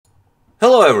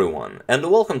Hello everyone, and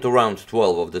welcome to round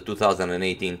 12 of the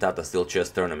 2018 Tata Steel Chess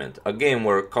Tournament, a game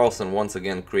where Carlsen once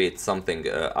again creates something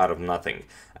out of nothing.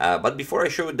 But before I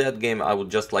show you that game, I would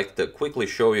just like to quickly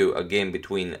show you a game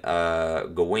between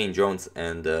Gawain Jones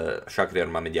and Shakhriyar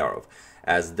Mamedyarov.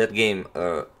 As that game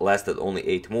lasted only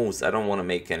 8 moves, I don't want to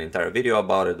make an entire video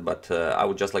about it, but I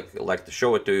would just like to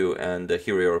show it to you and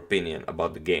hear your opinion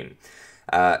about the game.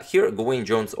 Here, Gawain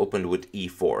Jones opened with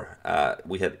e4.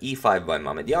 We have e5 by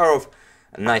Mamedyarov,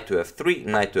 knight to f3,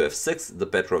 knight to f6, the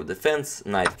Petrov defense,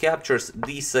 knight captures,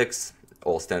 d6,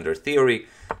 all standard theory,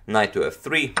 knight to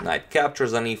f3, knight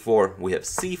captures on e4, we have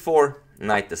c4,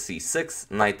 knight to c6,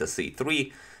 knight to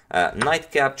c3, knight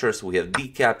captures, we have d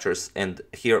captures, and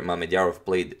here Mamedyarov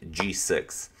played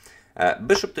g6.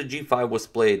 Bishop to g5 was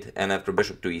played, and after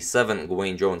bishop to e7,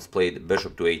 Gawain Jones played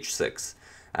bishop to h6.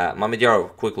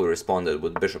 Mamedyarov quickly responded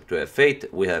with bishop to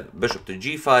f8. We have bishop to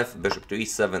g5, bishop to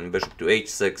e7, bishop to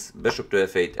h6, bishop to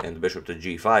f8, and bishop to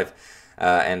g5.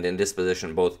 And in this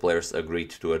position, both players agreed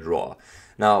to a draw.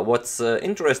 Now, what's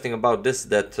interesting about this is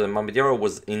that Mamedyarov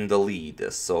was in the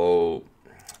lead. So,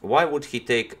 why would he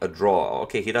take a draw?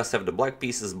 Okay, he does have the black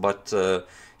pieces, but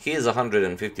he is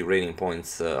 150 rating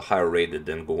points higher rated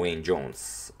than Gawain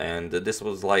Jones. And this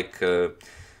was like...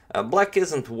 Black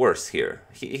isn't worse here.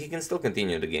 He can still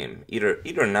continue the game.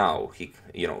 Either now he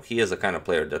is a kind of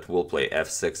player that will play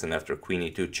f6 and after queen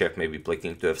e2 check maybe play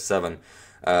king to f7,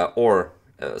 or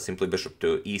simply bishop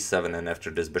to e7 and after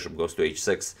this bishop goes to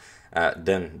h6,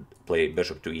 then play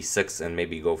bishop to e6 and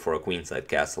maybe go for a queenside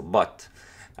castle. But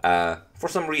for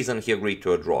some reason he agreed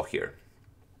to a draw here.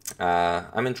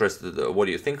 I'm interested. What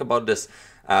do you think about this?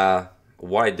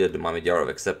 Why did Mamedyarov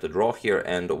accept the draw here,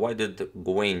 and why did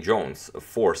Gawain Jones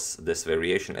force this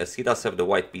variation, as he does have the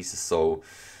white pieces? So,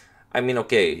 I mean,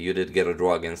 okay, you did get a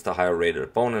draw against a higher rated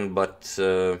opponent, but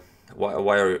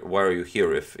why are you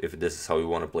here if this is how you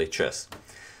want to play chess?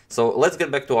 So let's get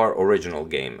back to our original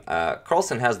game.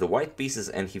 Carlsen has the white pieces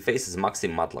and he faces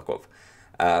Maxim Matlakov.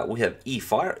 We have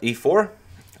e4,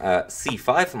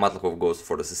 c5, Matlakov goes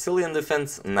for the Sicilian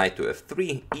defense, knight to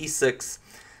f3, e6,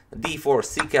 d4,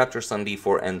 c captures on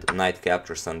d4, and knight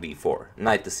captures on d4.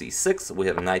 Knight to c6, we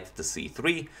have knight to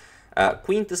c3,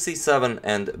 queen to c7,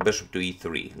 and bishop to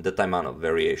e3, the Taimanov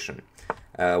variation.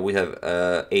 We have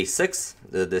a6,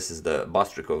 this is the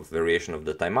Bastrikov variation of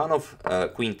the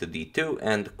Taimanov, queen to d2,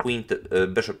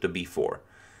 and bishop to b4.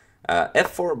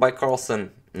 f4 by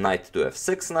Carlsen, knight to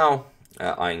f6 now,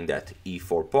 eyeing that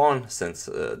e4 pawn, since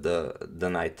the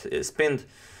knight is pinned.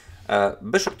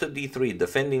 Bishop to d3,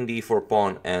 defending the e4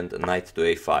 pawn, and knight to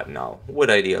a5 now, with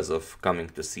ideas of coming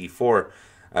to c4,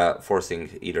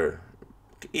 forcing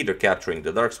either capturing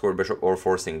the dark square bishop or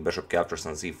forcing bishop captures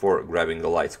on c4, grabbing the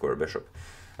light square bishop.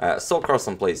 So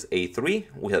Carlsen plays a3,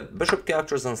 we have bishop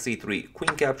captures on c3,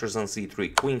 queen captures on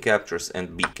c3, queen captures,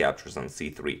 and b captures on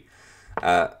c3.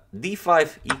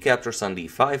 d5, e captures on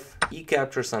d5, e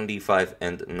captures on d5,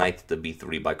 and knight to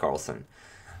b3 by Carlsen.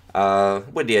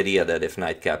 With the idea that if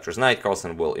knight captures knight,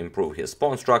 Carlsen will improve his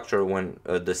pawn structure when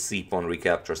the c pawn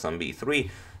recaptures on b3.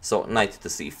 So knight to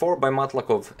c4 by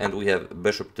Matlakov, and we have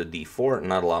bishop to d4,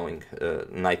 not allowing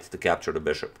knight to capture the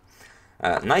bishop.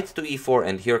 Knight to e4,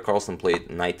 and here Carlsen played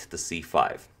knight to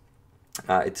c5.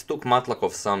 It took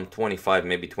Matlakov some 25,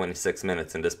 maybe 26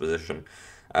 minutes in this position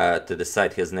to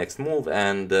decide his next move,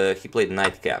 and he played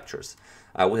knight captures.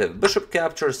 We have bishop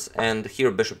captures, and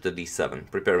here bishop to d7,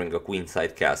 preparing a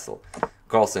queenside castle.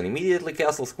 Carlsen immediately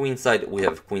castles queenside, we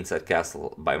have queenside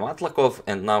castle by Matlakov,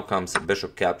 and now comes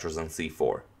bishop captures on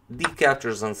c4, d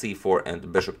captures on c4,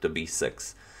 and bishop to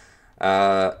b6,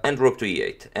 and rook to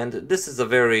e8. And this is a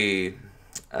very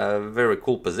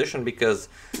cool position because,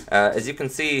 as you can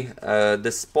see,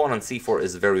 this pawn on c4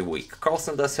 is very weak.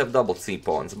 Carlsen does have double c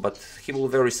pawns, but he will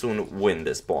very soon win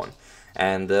this pawn.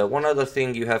 And one other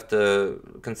thing you have to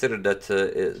consider that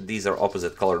these are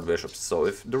opposite colored bishops, so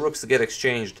if the rooks get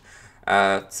exchanged,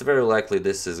 it's very likely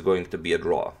this is going to be a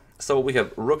draw. So we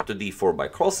have rook to d4 by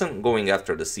Carlsen, going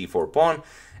after the c4 pawn,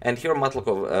 and here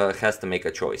Matlakov has to make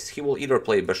a choice. He will either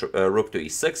play rook to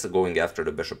e6, going after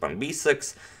the bishop on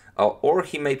b6, or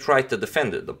he may try to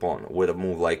defend the pawn with a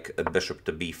move like a bishop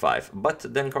to b5, but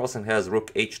then Carlsen has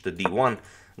rook h to d1,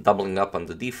 doubling up on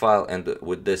the d file, and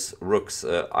with this rooks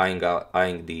eyeing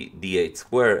the d8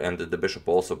 square and the bishop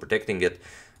also protecting it,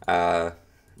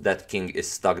 that king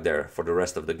is stuck there for the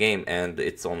rest of the game, and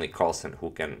it's only Carlsen who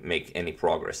can make any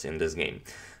progress in this game.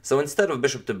 So instead of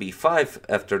bishop to b5,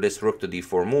 after this rook to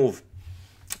d4 move,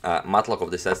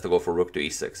 Matlakov decides to go for rook to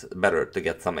e6, better to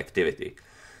get some activity.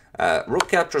 Rook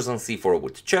captures on c4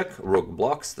 with check, rook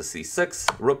blocks the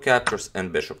c6, rook captures,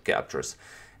 and bishop captures.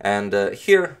 And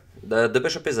here The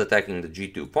bishop is attacking the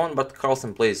g2 pawn, but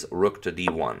Carlsen plays rook to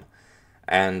d1.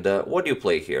 And what do you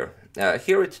play here?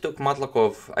 Here it took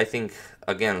Matlakov, I think,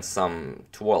 again, some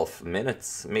 12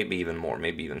 minutes, maybe even more,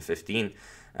 maybe even 15.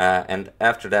 And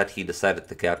after that, he decided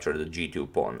to capture the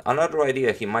g2 pawn. Another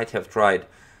idea he might have tried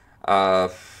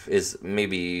is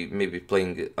maybe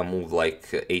playing a move like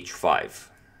h5.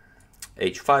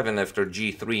 h5, and after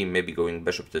g3, maybe going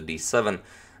bishop to d7,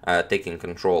 taking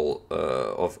control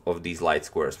of these light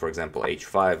squares. For example,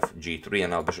 h5, g3,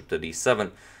 and now bishop to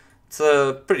d7. It's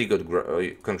a pretty good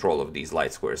control of these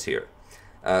light squares here.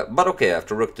 But okay,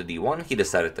 after rook to d1, he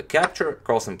decided to capture.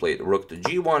 Carlsen played rook to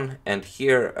g1, and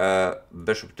here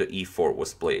bishop to e4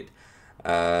 was played.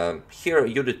 Here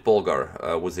Judith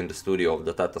Polgar was in the studio of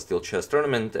the Tata Steel Chess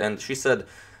Tournament, and she said,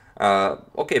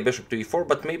 okay, bishop to e4,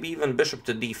 but maybe even bishop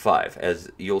to d5,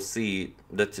 as you'll see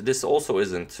that this also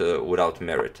isn't without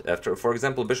merit. After, for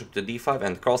example, bishop to d5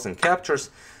 and Carlsen captures,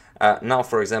 now,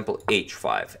 for example,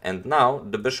 h5, and now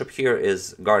the bishop here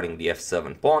is guarding the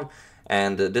f7 pawn,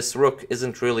 and this rook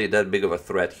isn't really that big of a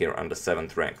threat here on the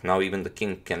 7th rank. Now even the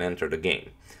king can enter the game.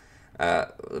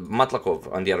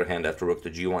 Matlakov, on the other hand, after rook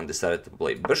to g1, decided to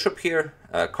play bishop here.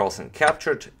 Carlsen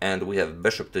captured, and we have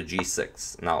bishop to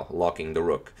g6, now locking the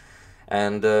rook.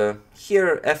 And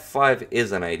here f5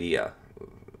 is an idea,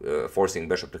 forcing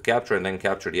bishop to capture and then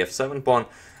capture the f7 pawn.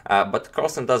 But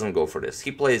Carlsen doesn't go for this.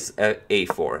 He plays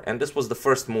a4, and this was the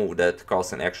first move that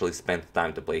Carlsen actually spent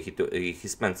time to play. He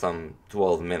spent some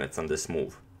 12 minutes on this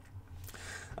move.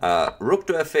 Rook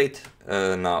to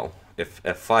f8. Now, if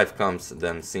f5 comes,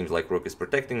 then seems like rook is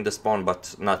protecting this pawn,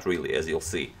 but not really, as you'll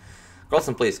see.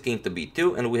 Carlsen plays king to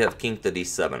b2, and we have king to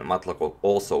d7. Matlakov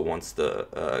also wants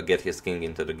to get his king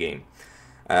into the game.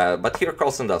 But here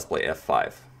Carlsen does play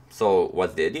f5. So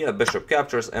what's the idea? Bishop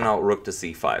captures, and now rook to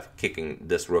c5, kicking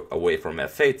this rook away from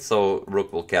f8, so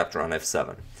rook will capture on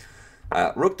f7.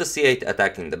 Rook to c8,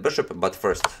 attacking the bishop, but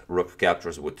first rook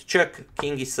captures with check,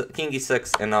 king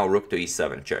e6, and now rook to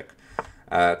e7 check.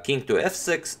 King to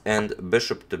f6, and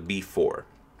bishop to b4.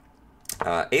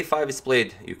 a5 is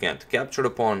played. You can't capture the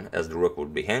pawn, as the rook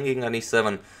would be hanging on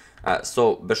e7,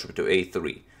 so bishop to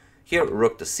a3. Here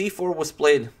rook to c4 was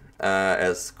played.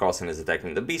 As Carlsen is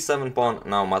attacking the b7 pawn,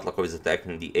 now Matlakov is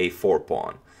attacking the a4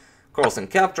 pawn. Carlsen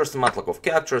captures, Matlakov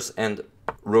captures, and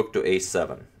rook to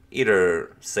a7.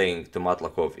 Either saying to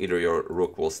Matlakov, either your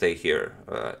rook will stay here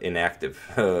inactive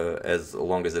as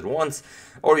long as it wants,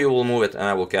 or you will move it and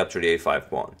I will capture the a5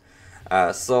 pawn.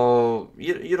 So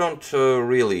you don't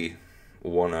really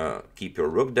want to keep your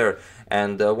rook there.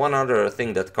 And one other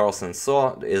thing that Carlsen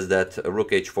saw is that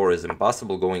rook h4 is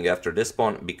impossible going after this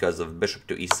pawn because of bishop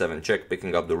to e7 check,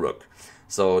 picking up the rook.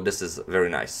 So this is very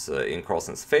nice in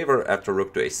Carlsen's favor. After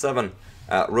rook to a7,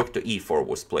 rook to e4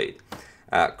 was played.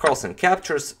 Carlsen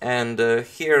captures, and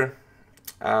here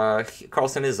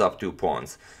Carlsen is up 2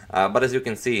 pawns. But as you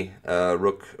can see,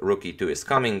 rook e2 is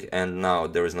coming, and now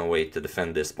there is no way to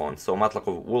defend this pawn. So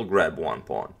Matlakov will grab 1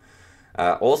 pawn.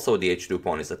 Also, the h2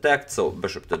 pawn is attacked, so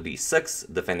bishop to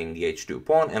d6, defending the h2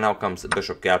 pawn, and now comes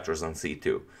bishop captures on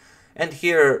c2. And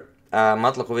here,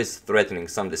 Matlakov is threatening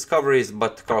some discoveries,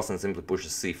 but Carlsen simply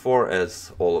pushes c4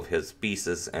 as all of his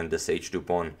pieces and this h2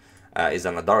 pawn is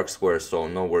on a dark square, so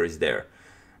no worries there.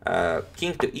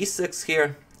 King to e6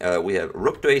 here, we have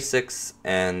rook to a6,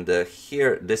 and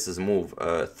here this is move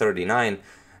 39.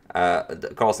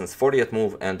 Carlsen's 40th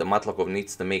move, and Matlakov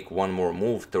needs to make one more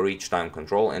move to reach time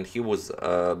control, and he was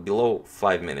below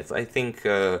 5 minutes. I think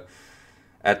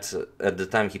at the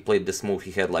time he played this move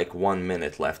he had like 1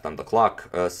 minute left on the clock,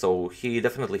 so he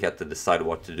definitely had to decide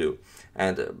what to do.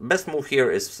 And best move here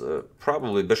is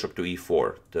probably bishop to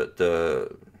e4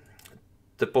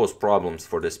 to pose problems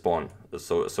for this pawn,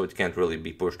 so it can't really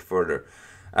be pushed further.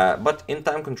 But in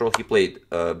time control he played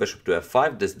bishop to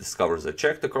f5. This discovers a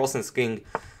check to Carlsen's king.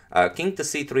 King to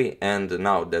c3, and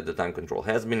now that the time control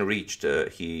has been reached,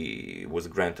 he was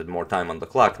granted more time on the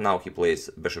clock. Now he plays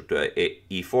bishop to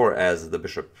e4, as the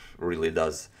bishop really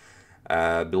does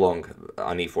belong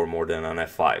on e4 more than on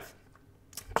f5.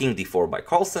 King d4 by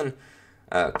Carlsen,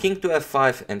 king to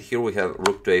f5, and here we have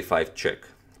rook to a5 check.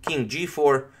 King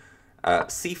g4,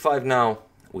 c5 now,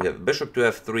 we have bishop to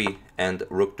f3 and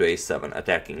rook to a7,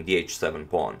 attacking the h7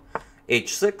 pawn.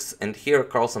 h6, and here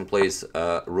Carlsen plays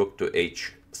rook to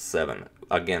h7,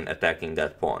 again attacking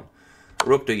that pawn.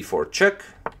 Rook to e4 check,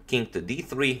 king to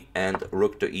d3, and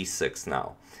rook to e6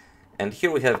 now. And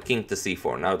here we have king to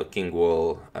c4. Now the king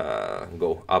will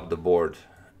go up the board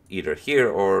either here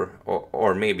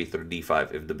or maybe through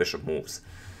d5 if the bishop moves.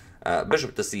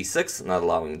 Bishop to c6, not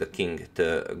allowing the king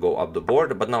to go up the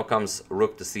board, but now comes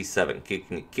rook to c7,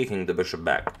 kicking the bishop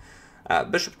back.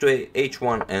 Bishop to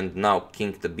h1 and now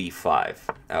king to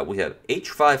b5. We have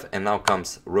h5 and now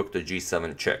comes rook to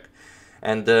g7 check.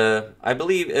 And I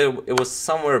believe it was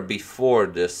somewhere before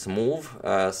this move,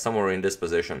 somewhere in this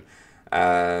position,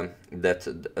 that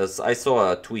I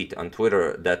saw a tweet on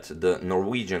Twitter that the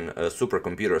Norwegian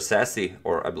supercomputer Sassy,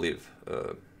 or I believe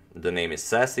the name is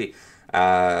Sassy,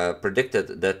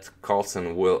 predicted that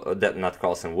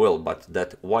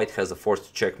that White has a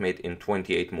forced checkmate in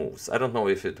 28 moves. I don't know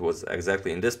if it was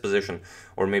exactly in this position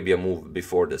or maybe a move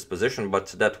before this position, but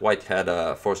that White had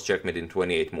a forced checkmate in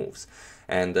 28 moves.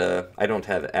 And I don't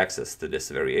have access to this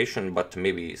variation, but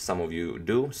maybe some of you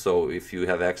do. So if you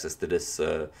have access to this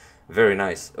very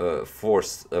nice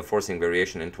forcing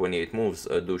variation in 28 moves,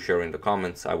 do share in the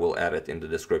comments. I will add it in the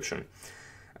description.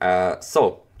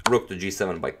 So rook to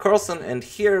g7 by Carlsen, and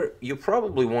here you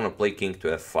probably want to play king to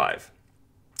f5.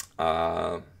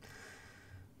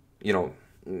 You know,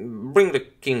 bring the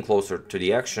king closer to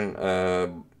the action,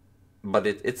 but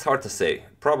it's hard to say.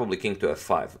 Probably king to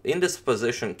f5. In this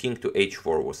position, king to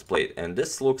h4 was played, and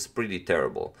this looks pretty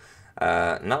terrible.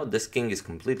 Now this king is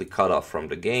completely cut off from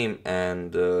the game,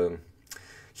 and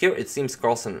here it seems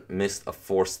Carlsen missed a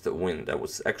forced win. That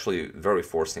was actually very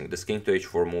forcing. This king to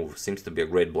h4 move seems to be a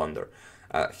great blunder.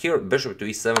 Here bishop to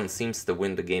e7 seems to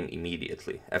win the game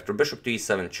immediately. After bishop to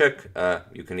e7 check,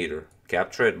 you can either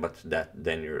capture it, but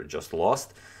then you're just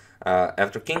lost.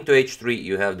 After king to h3,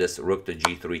 you have this rook to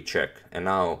g3 check, and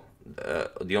now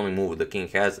the only move the king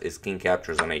has is king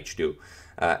captures on h2.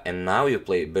 And now you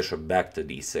play bishop back to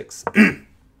d6.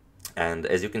 And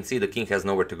as you can see, the king has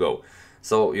nowhere to go.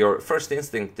 So your first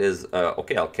instinct is,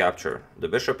 okay, I'll capture the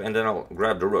bishop and then I'll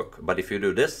grab the rook. But if you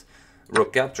do this,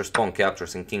 rook captures, pawn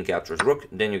captures, and king captures rook,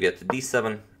 then you get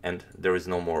d7, and there is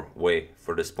no more way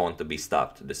for this pawn to be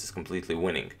stopped. This is completely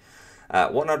winning.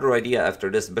 One other idea after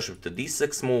this bishop to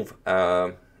d6 move,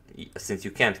 since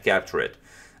you can't capture it,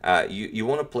 you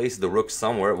want to place the rook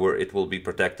somewhere where it will be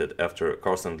protected after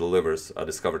Carlsen delivers a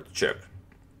discovered check.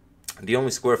 The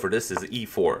only square for this is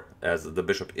e4, as the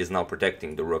bishop is now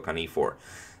protecting the rook on e4.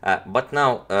 But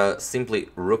now simply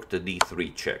rook to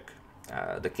d3 check.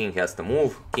 The king has to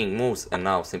move, king moves, and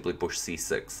now simply push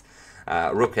c6.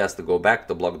 Rook has to go back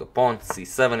to block the pawn,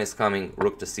 c7 is coming,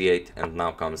 rook to c8, and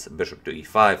now comes bishop to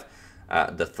e5.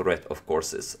 The threat, of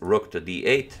course, is rook to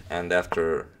d8, and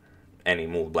after any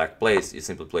move black plays, you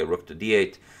simply play rook to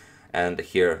d8, and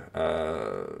here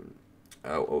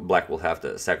black will have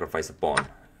to sacrifice a pawn.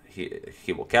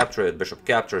 He will capture it, bishop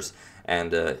captures,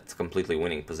 and it's a completely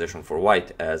winning position for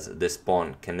white, as this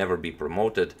pawn can never be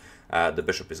promoted. The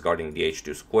bishop is guarding the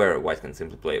h2 square. White can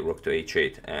simply play rook to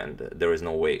h8, and there is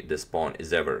no way this pawn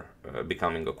is ever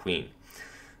becoming a queen.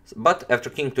 But after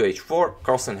king to h4,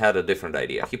 Carlsen had a different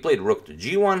idea. He played rook to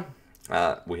g1.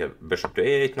 We have bishop to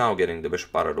a8 now, getting the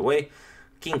bishop out of the way.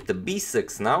 King to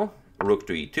b6 now, rook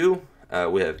to e2.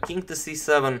 We have king to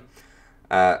c7.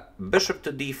 Bishop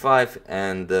to d5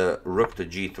 and rook to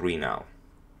g3 now.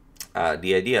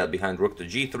 The idea behind rook to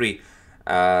g3,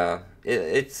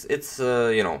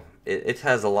 it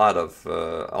has a lot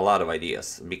of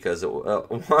ideas, because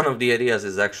one of the ideas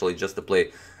is actually just to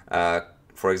play,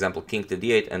 for example, king to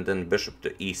d8 and then bishop to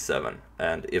e7.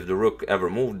 And if the rook ever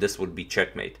moved, this would be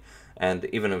checkmate. And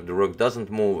even if the rook doesn't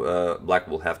move, black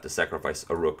will have to sacrifice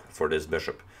a rook for this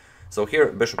bishop. So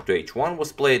here bishop to h1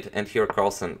 was played, and here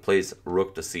Carlsen plays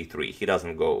rook to c3. He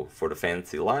doesn't go for the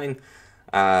fancy line.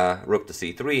 Rook to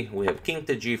c3, we have king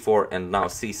to g4, and now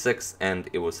c6, and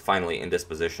it was finally in this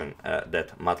position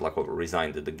that Matlakov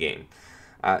resigned the game.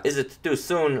 Is it too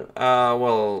soon?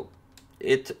 Well,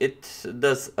 it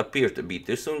does appear to be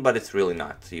too soon, but it's really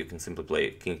not. You can simply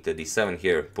play king to d7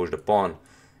 here, push the pawn,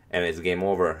 and it's game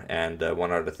over. And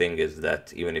one other thing is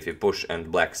that even if you push and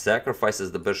black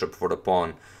sacrifices the bishop for the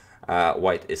pawn,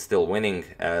 white is still winning,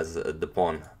 as the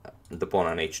pawn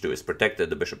on h2 is protected,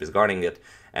 the bishop is guarding it,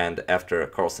 and after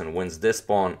Carlsen wins this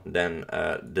pawn, then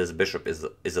this bishop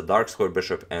is a dark square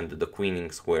bishop, and the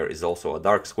queening square is also a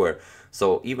dark square.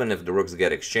 So even if the rooks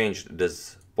get exchanged,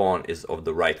 this pawn is of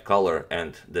the right color,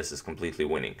 and this is completely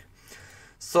winning.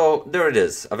 So there it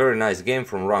is, a very nice game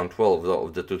from round 12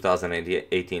 of the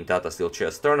 2018 Tata Steel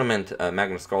Chess Tournament.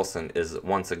 Magnus Carlsen is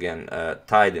once again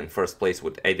tied in first place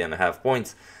with 8.5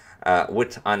 points.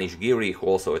 With Anish Giri, who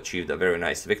also achieved a very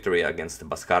nice victory against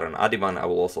Bhaskaran Adiban. I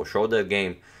will also show that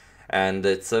game. And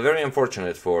it's very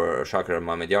unfortunate for Shakir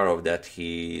Mamedyarov that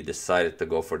he decided to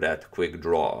go for that quick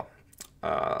draw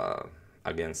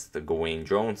against Gawain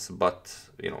Jones. But,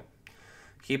 you know,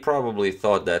 he probably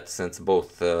thought that since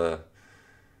both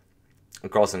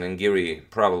Carlsen and Giri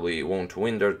probably won't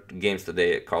win their games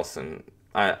today, Carlsen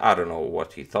I don't know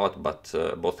what he thought, but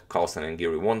both Carlsen and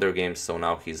Geary won their games, so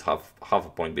now he's half a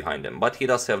point behind them. But he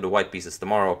does have the white pieces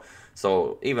tomorrow,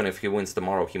 so even if he wins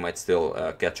tomorrow, he might still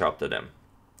catch up to them.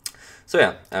 So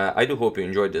yeah, I do hope you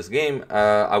enjoyed this game.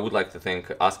 I would like to thank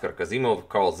Askar Kazimov,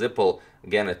 Karl Zippel,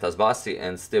 Gannett Tasbasi,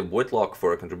 and Steve Whitlock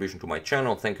for a contribution to my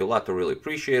channel. Thank you a lot, I really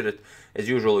appreciate it. As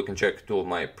usual, you can check two of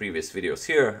my previous videos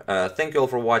here. Thank you all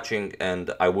for watching,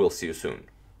 and I will see you soon.